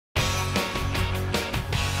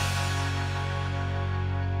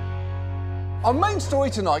Our main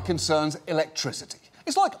story tonight concerns electricity.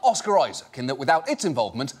 It's like Oscar Isaac in that without its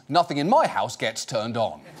involvement, nothing in my house gets turned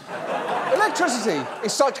on. Electricity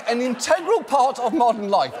is such an integral part of modern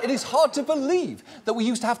life. It is hard to believe that we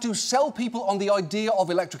used to have to sell people on the idea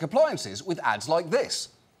of electric appliances with ads like this.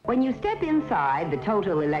 When you step inside the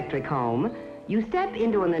total electric home, you step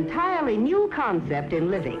into an entirely new concept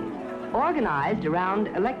in living, organized around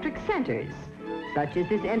electric centers, such as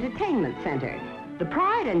this entertainment center. The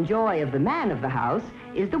pride and joy of the man of the house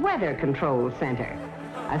is the weather control center,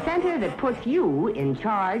 a center that puts you in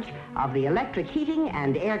charge of the electric heating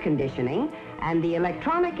and air conditioning and the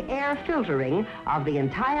electronic air filtering of the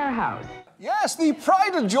entire house. Yes, the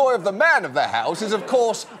pride and joy of the man of the house is, of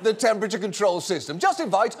course, the temperature control system. Just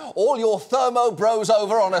invite all your thermo bros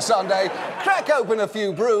over on a Sunday, crack open a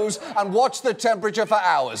few brews, and watch the temperature for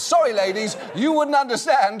hours. Sorry, ladies, you wouldn't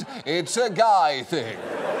understand. It's a guy thing.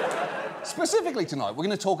 Specifically tonight, we're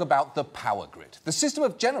going to talk about the power grid, the system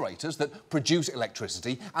of generators that produce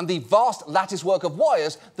electricity and the vast latticework of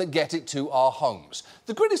wires that get it to our homes.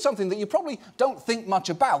 The grid is something that you probably don't think much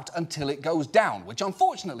about until it goes down, which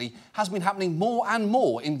unfortunately has been happening more and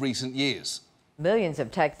more in recent years. Millions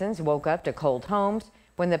of Texans woke up to cold homes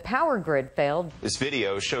when the power grid failed. This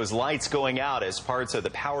video shows lights going out as parts of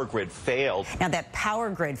the power grid failed. Now, that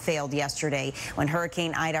power grid failed yesterday when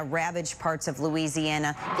Hurricane Ida ravaged parts of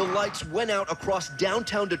Louisiana. The lights went out across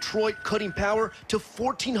downtown Detroit, cutting power to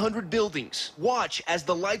 1,400 buildings. Watch as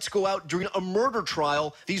the lights go out during a murder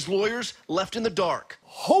trial. These lawyers left in the dark.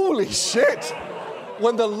 Holy shit!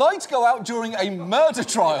 When the lights go out during a murder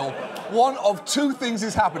trial, one of two things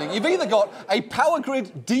is happening. You've either got a power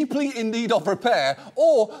grid deeply in need of repair,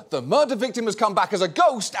 or the murder victim has come back as a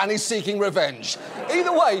ghost and is seeking revenge.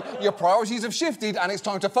 Either way, your priorities have shifted and it's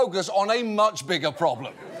time to focus on a much bigger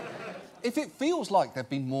problem. If it feels like there have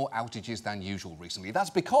been more outages than usual recently, that's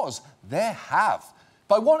because there have.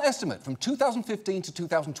 By one estimate, from 2015 to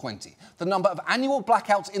 2020, the number of annual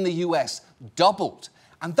blackouts in the US doubled.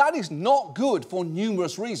 And that is not good for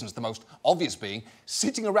numerous reasons, the most obvious being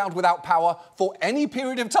sitting around without power for any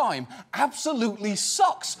period of time absolutely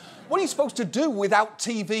sucks. What are you supposed to do without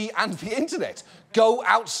TV and the internet? Go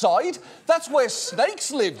outside? That's where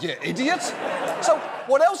snakes live, you idiot. So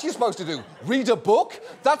what else are you supposed to do? Read a book?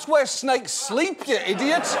 That's where snakes sleep, you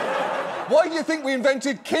idiot. Why do you think we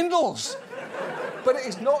invented Kindles? But it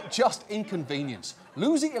is not just inconvenience.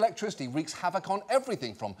 Losing electricity wreaks havoc on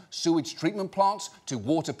everything from sewage treatment plants to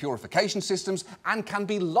water purification systems and can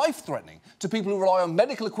be life-threatening to people who rely on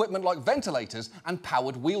medical equipment like ventilators and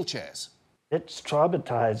powered wheelchairs. It's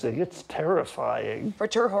traumatizing. It's terrifying. For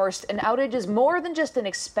Terhorst, an outage is more than just an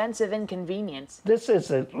expensive inconvenience. This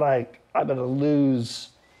isn't like I'm going to lose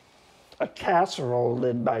a casserole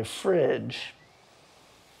in my fridge.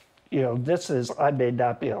 You know, this is I may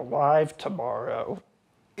not be alive tomorrow.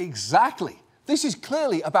 Exactly. This is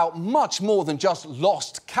clearly about much more than just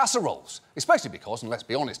lost casseroles. Especially because, and let's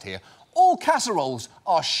be honest here, all casseroles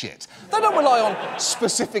are shit. They don't rely on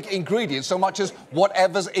specific ingredients so much as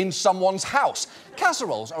whatever's in someone's house.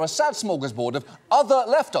 Casseroles are a sad smorgasbord of other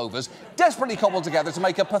leftovers desperately cobbled together to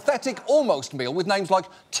make a pathetic almost meal with names like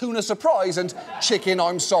tuna surprise and chicken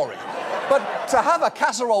I'm sorry. But to have a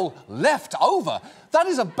casserole left over, that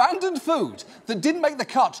is abandoned food that didn't make the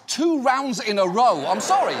cut 2 rounds in a row. I'm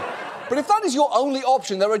sorry. But if that is your only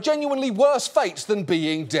option, there are genuinely worse fates than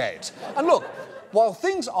being dead. And look, while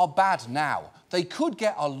things are bad now, they could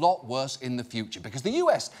get a lot worse in the future because the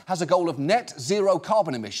US has a goal of net zero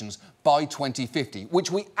carbon emissions by 2050,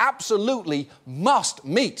 which we absolutely must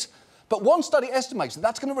meet. But one study estimates that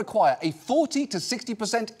that's going to require a 40 to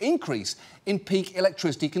 60% increase in peak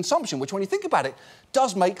electricity consumption, which, when you think about it,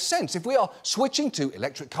 does make sense. If we are switching to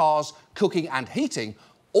electric cars, cooking and heating,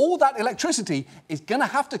 all that electricity is going to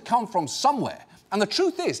have to come from somewhere. And the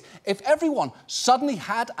truth is, if everyone suddenly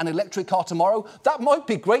had an electric car tomorrow, that might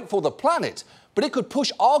be great for the planet, but it could push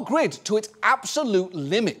our grid to its absolute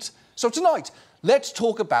limit. So tonight, let's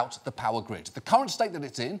talk about the power grid, the current state that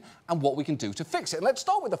it's in, and what we can do to fix it. And let's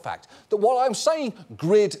start with the fact that while I'm saying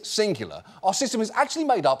grid singular, our system is actually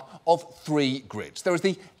made up of 3 grids. There is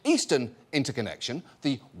the Eastern interconnection,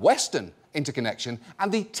 the Western interconnection, and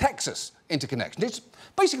the Texas interconnection. It's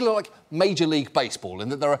basically like Major League Baseball in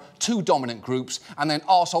that there are 2 dominant groups and then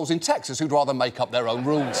arseholes in Texas who'd rather make up their own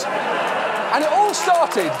rules. And it all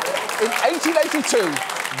started in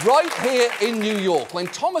 1882, right here in New York, when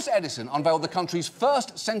Thomas Edison unveiled the country's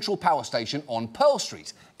first central power station on Pearl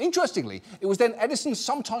Street. Interestingly, it was then Edison's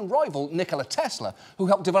sometime rival, Nikola Tesla, who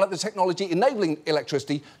helped develop the technology enabling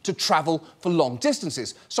electricity to travel for long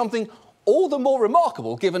distances, something all the more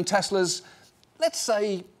remarkable given Tesla's, let's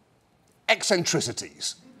say,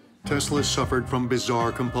 eccentricities. Tesla suffered from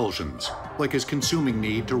bizarre compulsions, like his consuming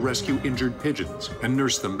need to rescue injured pigeons and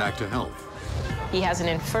nurse them back to health. He has an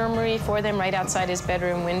infirmary for them right outside his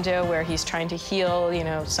bedroom window where he's trying to heal,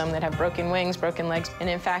 some that have broken wings, broken legs. And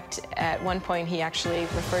in fact, at one point, he actually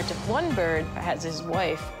referred to one bird as his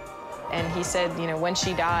wife. And he said, when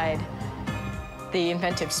she died, the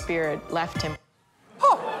inventive spirit left him.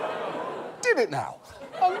 Huh. Did it now?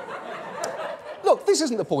 Look, this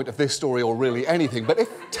isn't the point of this story or really anything, but if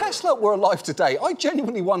Tesla were alive today, I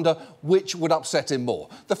genuinely wonder which would upset him more.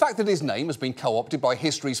 The fact that his name has been co-opted by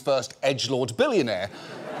history's first edgelord billionaire,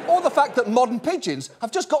 or the fact that modern pigeons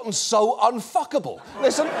have just gotten so unfuckable.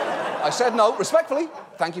 Listen, I said no, respectfully.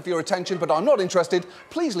 Thank you for your attention, but I'm not interested.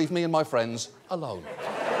 Please leave me and my friends alone.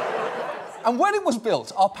 And when it was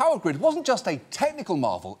built, our power grid wasn't just a technical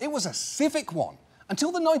marvel, it was a civic one.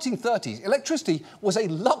 Until the 1930s, electricity was a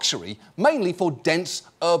luxury, mainly for dense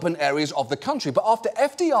urban areas of the country. But after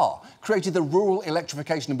FDR created the Rural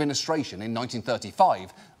Electrification Administration in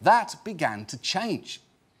 1935, that began to change.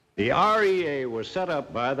 The REA was set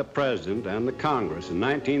up by the President and the Congress in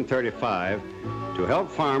 1935 to help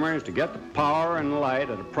farmers to get the power and light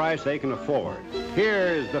at a price they can afford.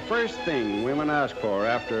 Here's the first thing women ask for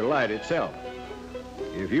after light itself.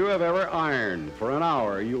 If you have ever ironed for an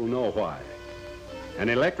hour, you'll know why. An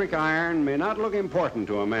electric iron may not look important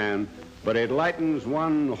to a man, but it lightens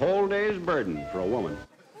one whole day's burden for a woman.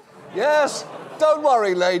 Yes, don't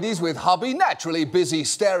worry, ladies, with hubby naturally busy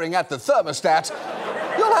staring at the thermostat.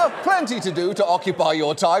 You'll have plenty to do to occupy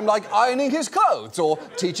your time, like ironing his clothes or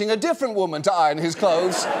teaching a different woman to iron his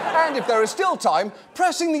clothes. And if there is still time,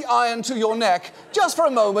 pressing the iron to your neck just for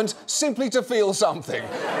a moment, simply to feel something.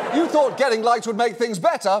 You thought getting lights would make things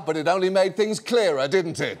better, but it only made things clearer,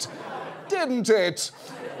 didn't it? Didn't it?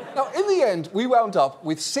 Now, in the end, we wound up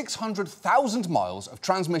with 600,000 miles of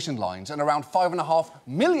transmission lines and around 5.5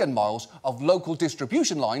 million miles of local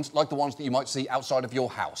distribution lines, like the ones that you might see outside of your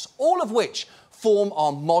house, all of which form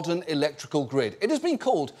our modern electrical grid. It has been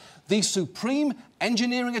called the supreme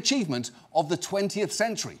engineering achievement of the 20th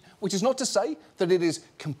century, which is not to say that it is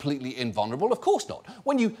completely invulnerable. Of course not.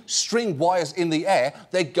 When you string wires in the air,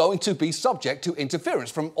 they're going to be subject to interference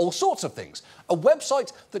from all sorts of things. A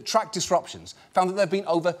website that tracked disruptions found that there have been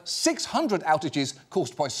over 600 outages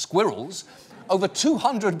caused by squirrels, over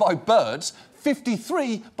 200 by birds,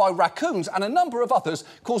 53 by raccoons, and a number of others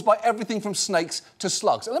caused by everything from snakes to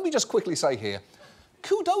slugs. And let me just quickly say here,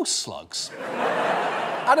 kudos, slugs.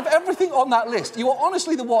 Out of everything on that list, you are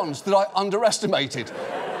honestly the ones that I underestimated.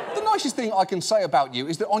 The nicest thing I can say about you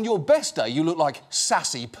is that on your best day, you look like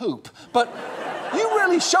sassy poop. But you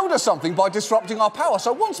really showed us something by disrupting our power,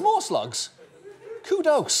 so once more, slugs,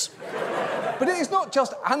 kudos. But it is not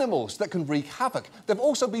just animals that can wreak havoc. There have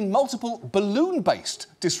also been multiple balloon-based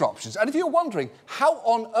disruptions. And if you're wondering how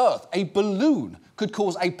on earth a balloon could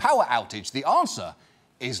cause a power outage, the answer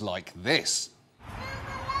is like this.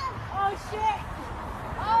 Oh, shit!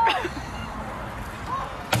 Oh.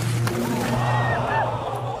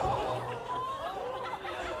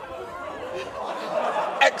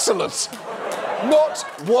 Excellent. Not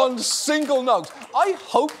one single note. I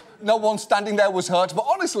hope no one standing there was hurt, but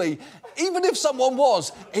honestly, even if someone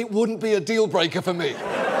was, it wouldn't be a deal breaker for me.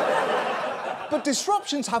 But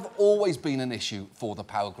disruptions have always been an issue for the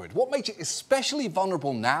power grid. What makes it especially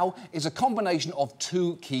vulnerable now is a combination of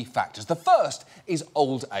two key factors. The first is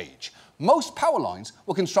old age. Most power lines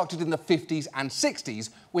were constructed in the 50s and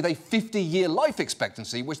 60s with a 50-year life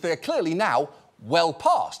expectancy, which they are clearly now well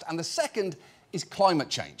past. And the second is climate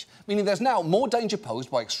change, meaning there's now more danger posed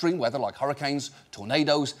by extreme weather like hurricanes,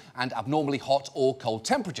 tornadoes, and abnormally hot or cold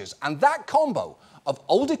temperatures. And that combo of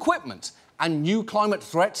old equipment and new climate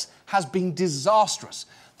threats has been disastrous.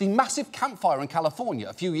 The massive campfire in California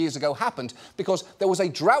a few years ago happened because there was a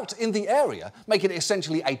drought in the area, making it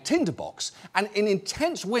essentially a tinderbox, and in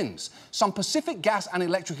intense winds, some Pacific gas and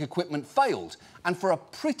electric equipment failed, and for a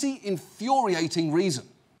pretty infuriating reason.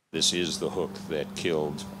 This is the hook that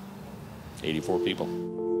killed 84 people.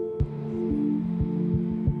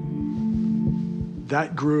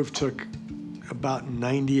 That groove took about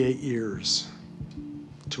 98 years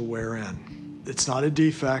to wear in. It's not a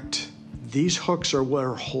defect. These hooks are what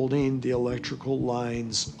are holding the electrical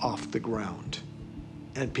lines off the ground.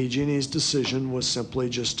 And PG&E's decision was simply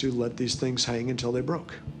just to let these things hang until they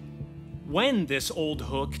broke. When this old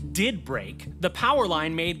hook did break, the power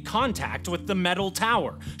line made contact with the metal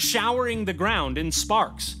tower, showering the ground in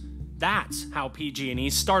sparks. That's how PG&E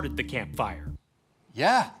started the campfire.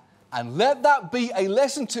 Yeah, and let that be a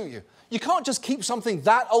lesson to you. You can't just keep something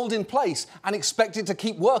that old in place and expect it to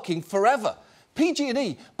keep working forever.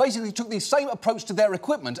 PG&E basically took the same approach to their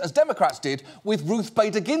equipment as Democrats did with Ruth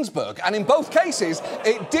Bader Ginsburg, and in both cases,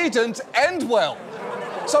 it didn't end well.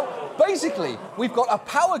 So basically, we've got a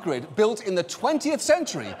power grid built in the 20th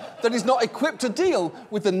century that is not equipped to deal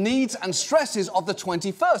with the needs and stresses of the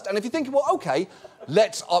 21st. And if you're thinking, well, OK,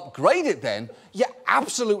 let's upgrade it then, you're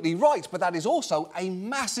absolutely right, but that is also a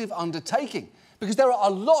massive undertaking because there are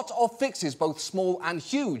a lot of fixes, both small and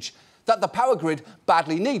huge, that the power grid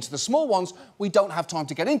badly needs. The small ones we don't have time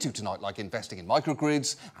to get into tonight, like investing in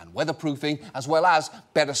microgrids and weatherproofing, as well as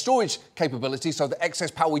better storage capability so the excess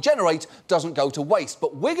power we generate doesn't go to waste.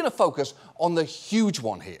 But we're going to focus on the huge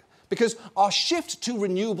one here, because our shift to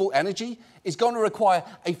renewable energy is going to require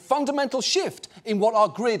a fundamental shift in what our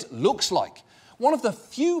grid looks like. One of the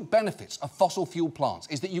few benefits of fossil fuel plants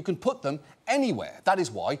is that you can put them anywhere. That is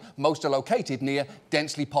why most are located near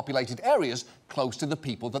densely populated areas close to the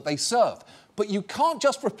people that they serve. But you can't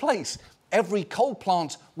just replace every coal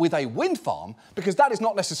plant with a wind farm, because that is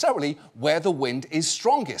not necessarily where the wind is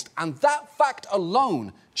strongest. And that fact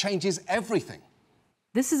alone changes everything.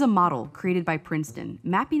 This is a model created by Princeton,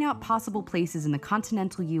 mapping out possible places in the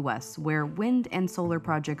continental US where wind and solar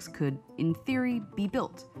projects could, in theory, be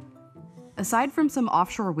built. Aside from some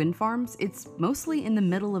offshore wind farms, it's mostly in the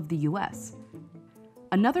middle of the US.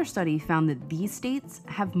 Another study found that these states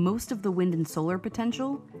have most of the wind and solar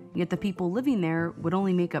potential, yet the people living there would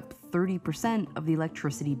only make up 30% of the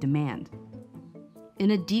electricity demand.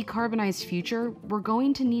 In a decarbonized future, we're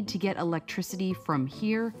going to need to get electricity from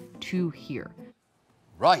here to here.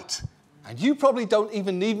 Right. And you probably don't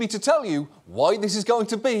even need me to tell you why this is going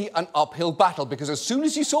to be an uphill battle, because as soon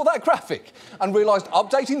as you saw that graphic and realised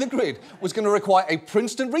updating the grid was going to require a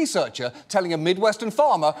Princeton researcher telling a Midwestern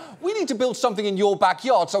farmer, we need to build something in your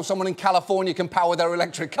backyard so someone in California can power their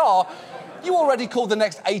electric car, you already called the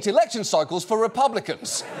next 8 election cycles for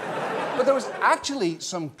Republicans. But there is actually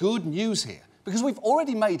some good news here, because we've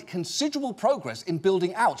already made considerable progress in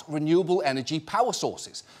building out renewable energy power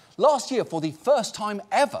sources. Last year, for the first time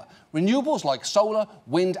ever, renewables like solar,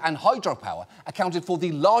 wind and hydropower accounted for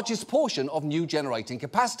the largest portion of new generating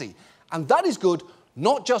capacity. And that is good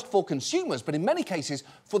not just for consumers, but in many cases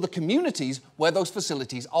for the communities where those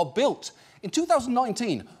facilities are built. In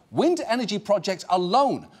 2019, wind energy projects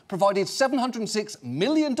alone provided $706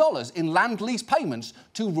 million in land lease payments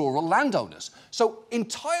to rural landowners. So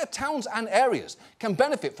entire towns and areas can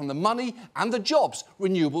benefit from the money and the jobs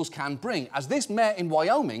renewables can bring, as this mayor in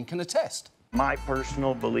Wyoming can attest. My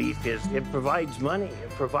personal belief is it provides money, it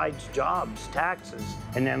provides jobs, taxes.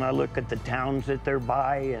 And then I look at the towns that they're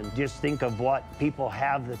by and just think of what people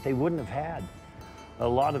have that they wouldn't have had. A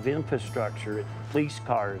lot of infrastructure, police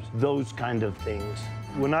cars, those kind of things.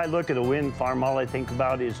 When I look at a wind farm, all I think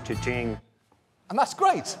about is cha-ching. And that's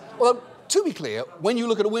great. Well, to be clear, when you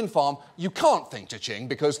look at a wind farm, you can't think cha-ching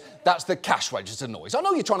because that's the cash register noise. I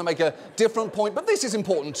know you're trying to make a different point, but this is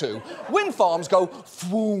important too. Wind farms go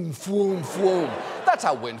fwoom, fwoom, fwoom. That's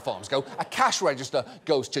how wind farms go. A cash register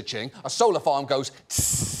goes cha-ching. A solar farm goes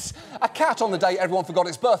tss. A cat on the day everyone forgot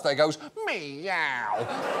its birthday goes meow.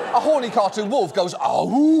 A horny cartoon wolf goes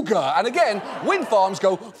auga. And again, wind farms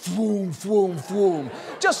go fwoom, fwoom, fwoom.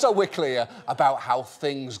 Just so we're clear about how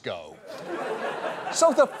things go.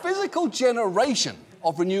 So the physical generation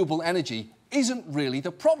of renewable energy isn't really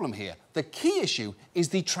the problem here. The key issue is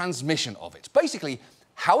the transmission of it. Basically,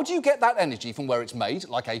 how do you get that energy from where it's made,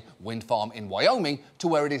 like a wind farm in Wyoming, to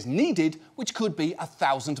where it is needed, which could be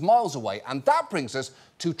 1,000 miles away? And that brings us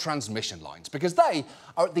to transmission lines, because they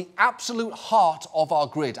are at the absolute heart of our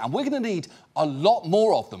grid, and we're going to need a lot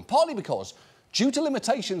more of them, partly because, due to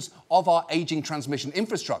limitations of our ageing transmission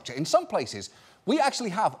infrastructure, in some places, we actually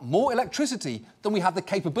have more electricity than we have the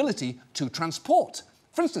capability to transport.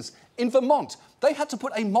 For instance, in Vermont, they had to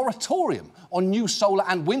put a moratorium on new solar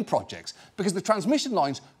and wind projects because the transmission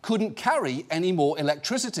lines couldn't carry any more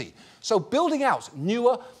electricity. So building out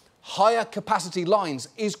newer, higher capacity lines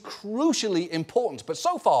is crucially important. But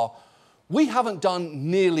so far, we haven't done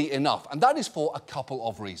nearly enough. And that is for a couple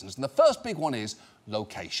of reasons. And the first big one is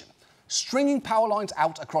location. Stringing power lines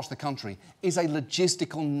out across the country is a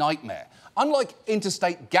logistical nightmare. Unlike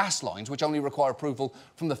interstate gas lines, which only require approval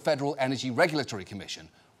from the Federal Energy Regulatory Commission,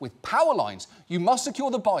 with power lines, you must secure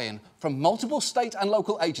the buy-in from multiple state and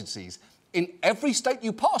local agencies in every state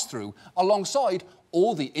you pass through, alongside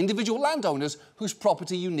all the individual landowners whose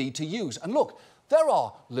property you need to use. And look, there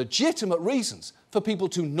are legitimate reasons for people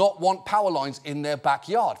to not want power lines in their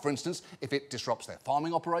backyard. For instance, if it disrupts their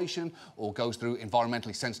farming operation, or goes through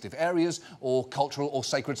environmentally sensitive areas, or cultural or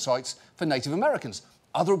sacred sites for Native Americans.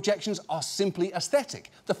 Other objections are simply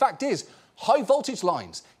aesthetic. The fact is, high voltage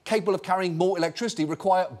lines capable of carrying more electricity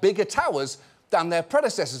require bigger towers than their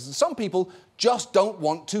predecessors, and some people just don't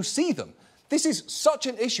want to see them. This is such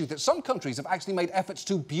an issue that some countries have actually made efforts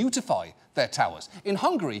to beautify their towers. In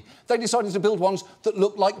Hungary, they decided to build ones that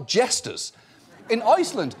look like jesters. In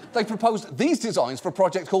Iceland, they proposed these designs for a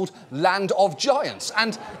project called Land of Giants.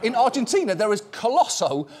 And in Argentina, there is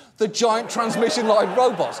Colosso, the giant transmission line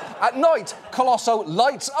robot. At night, Colosso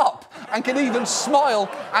lights up and can even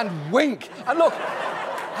smile and wink. And look,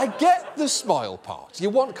 I get the smile part. You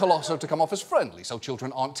want Colosso to come off as friendly so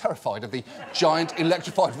children aren't terrified of the giant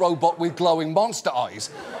electrified robot with glowing monster eyes.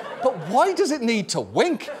 But why does it need to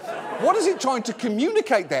wink? What is it trying to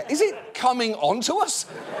communicate there? Is it coming on to us?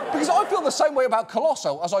 Because I feel the same way about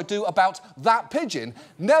Colosso as I do about that pigeon.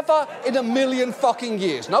 Never in a million fucking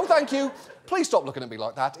years. No, thank you. Please stop looking at me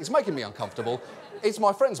like that. It's making me uncomfortable. It's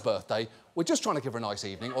my friend's birthday. We're just trying to give her a nice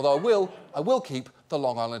evening, although I will keep the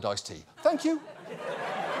Long Island iced tea. Thank you.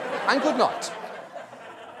 And good night.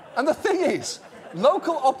 And the thing is,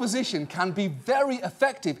 local opposition can be very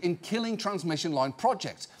effective in killing transmission line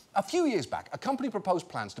projects. A few years back, a company proposed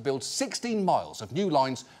plans to build 16 miles of new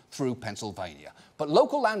lines through Pennsylvania. But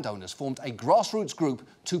local landowners formed a grassroots group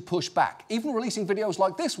to push back, even releasing videos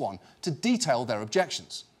like this one to detail their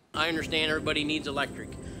objections. I understand everybody needs electric,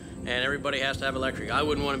 and everybody has to have electric. I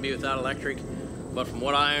wouldn't want to be without electric, but from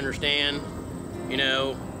what I understand, you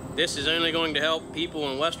know, this is only going to help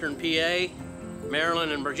people in Western PA,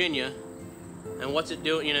 Maryland, and Virginia. And what's it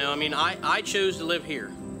doing? You know, I mean, I chose to live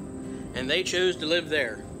here, and they chose to live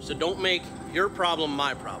there. So don't make your problem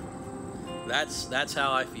my problem. That's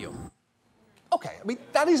how I feel. OK, I mean,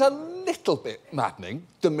 that is a little bit maddening.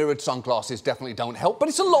 The mirrored sunglasses definitely don't help, but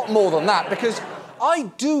it's a lot more than that, because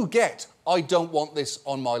I do get I don't want this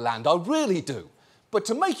on my land. I really do. But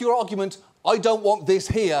to make your argument, I don't want this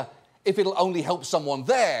here, if it'll only help someone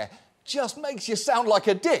there, just makes you sound like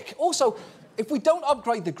a dick. Also, if we don't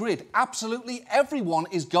upgrade the grid, absolutely everyone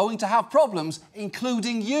is going to have problems,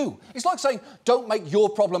 including you. It's like saying, don't make your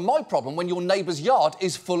problem my problem when your neighbour's yard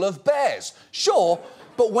is full of bears. Sure,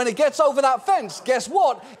 but when it gets over that fence, guess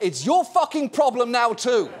what? It's your fucking problem now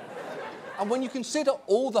too. And when you consider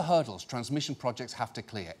all the hurdles transmission projects have to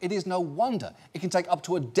clear, it is no wonder it can take up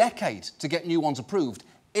to a decade to get new ones approved,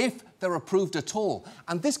 if they're approved at all.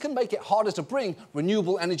 And this can make it harder to bring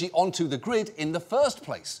renewable energy onto the grid in the first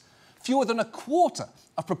place. Fewer than a quarter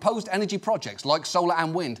of proposed energy projects like solar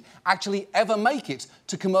and wind actually ever make it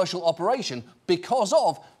to commercial operation because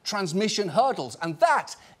of transmission hurdles, and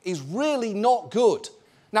that is really not good.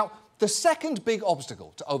 Now, the second big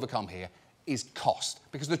obstacle to overcome here is cost,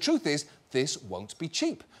 because the truth is this won't be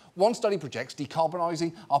cheap. One study projects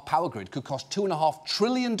decarbonising our power grid could cost $2.5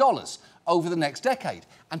 trillion over the next decade.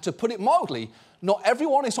 And to put it mildly, not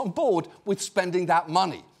everyone is on board with spending that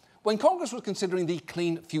money. When Congress was considering the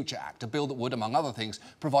Clean Future Act, a bill that would, among other things,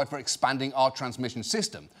 provide for expanding our transmission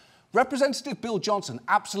system, Representative Bill Johnson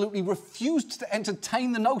absolutely refused to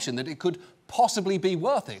entertain the notion that it could possibly be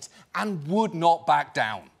worth it, and would not back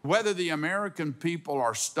down. Whether the American people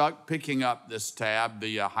are stuck picking up this tab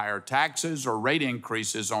via higher taxes or rate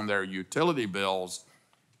increases on their utility bills,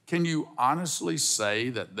 can you honestly say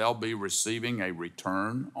that they'll be receiving a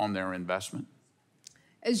return on their investment?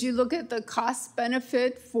 As you look at the cost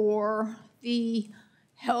benefit for the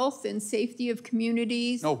health and safety of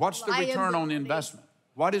communities. No, what's the return on investment?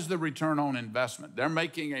 What is the return on investment? They're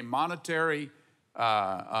making a monetary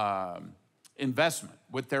investment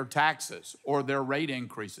with their taxes or their rate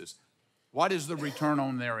increases. What is the return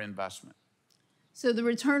on their investment? So the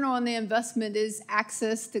return on the investment is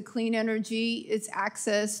access to clean energy, it's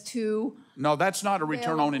access to... No, that's not a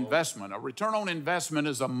return on investment. A return on investment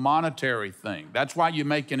is a monetary thing. That's why you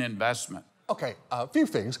make an investment. OK, a few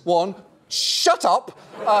things. One, shut up.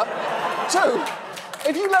 Two,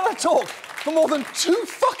 if you let her talk for more than 2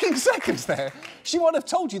 fucking seconds there, she might have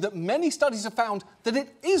told you that many studies have found that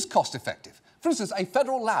it is cost-effective. For instance, a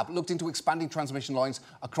federal lab looked into expanding transmission lines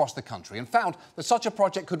across the country and found that such a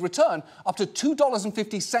project could return up to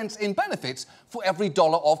 $2.50 in benefits for every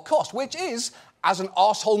dollar of cost, which is, as an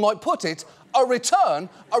arsehole might put it, a return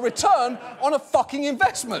on a fucking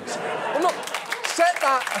investment. But look, set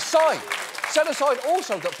that aside. Set aside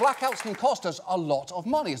also that blackouts can cost us a lot of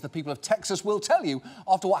money, as the people of Texas will tell you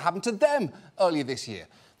after what happened to them earlier this year.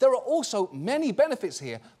 There are also many benefits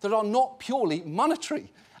here that are not purely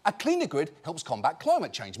monetary. A cleaner grid helps combat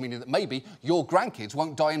climate change, meaning that maybe your grandkids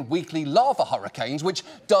won't die in weekly lava hurricanes, which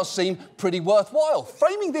does seem pretty worthwhile.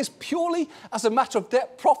 Framing this purely as a matter of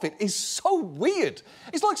net profit is so weird.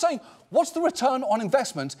 It's like saying, What's the return on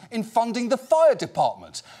investment in funding the fire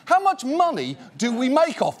department? How much money do we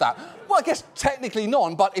make off that? Well, I guess technically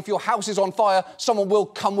none, but if your house is on fire, someone will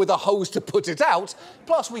come with a hose to put it out.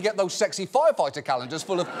 Plus, we get those sexy firefighter calendars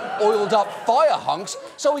full of oiled-up fire hunks,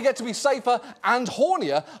 so we get to be safer and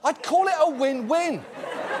hornier. I'd call it a win-win.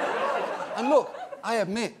 And look, I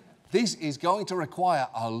admit, this is going to require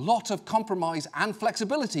a lot of compromise and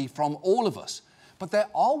flexibility from all of us. But there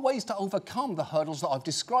are ways to overcome the hurdles that I've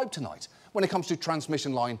described tonight. When it comes to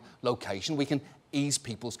transmission line location, we can ease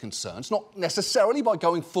people's concerns, not necessarily by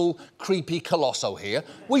going full creepy colosso here.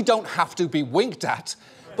 We don't have to be winked at,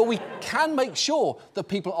 but we can make sure that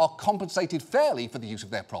people are compensated fairly for the use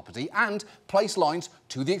of their property and place lines,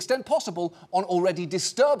 to the extent possible, on already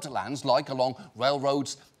disturbed lands like along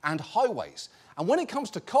railroads and highways. And when it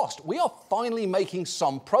comes to cost, we are finally making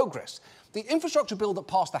some progress. The infrastructure bill that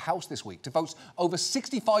passed the House this week devotes over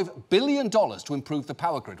 $65 billion to improve the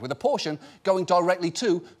power grid, with a portion going directly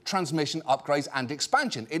to transmission upgrades and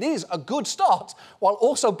expansion. It is a good start, while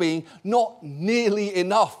also being not nearly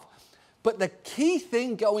enough. But the key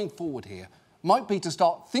thing going forward here might be to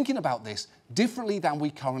start thinking about this differently than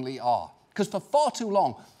we currently are. Because for far too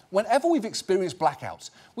long, whenever we've experienced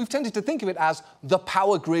blackouts, we've tended to think of it as the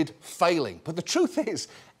power grid failing. But the truth is,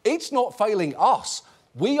 it's not failing us.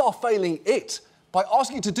 We are failing it by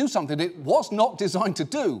asking it to do something it was not designed to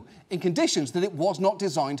do in conditions that it was not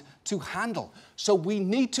designed to handle. So we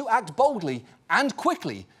need to act boldly and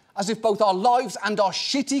quickly, as if both our lives and our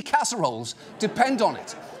shitty casseroles depend on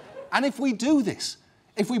it. And if we do this,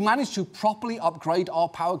 if we manage to properly upgrade our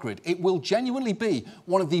power grid, it will genuinely be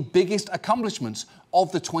one of the biggest accomplishments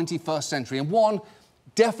of the 21st century, and one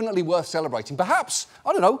definitely worth celebrating. Perhaps,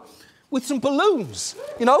 I don't know, with some balloons,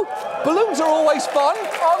 you know? Balloons are always fun,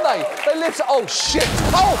 aren't they? They lift... Oh, shit!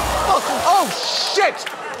 Oh, shit!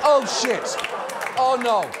 Oh, shit! Oh,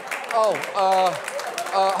 no.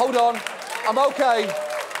 Hold on. I'm okay.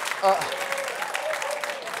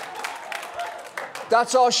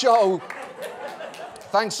 That's our show.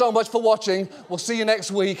 Thanks so much for watching. We'll see you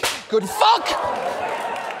next week. Good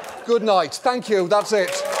night. Thank you. That's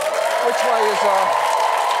it. Which way is...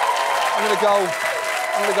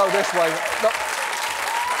 I'm gonna go this way. No.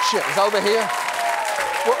 Shit, it's over here.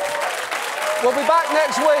 We'll be back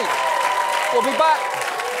next week. We'll be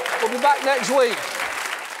back next week.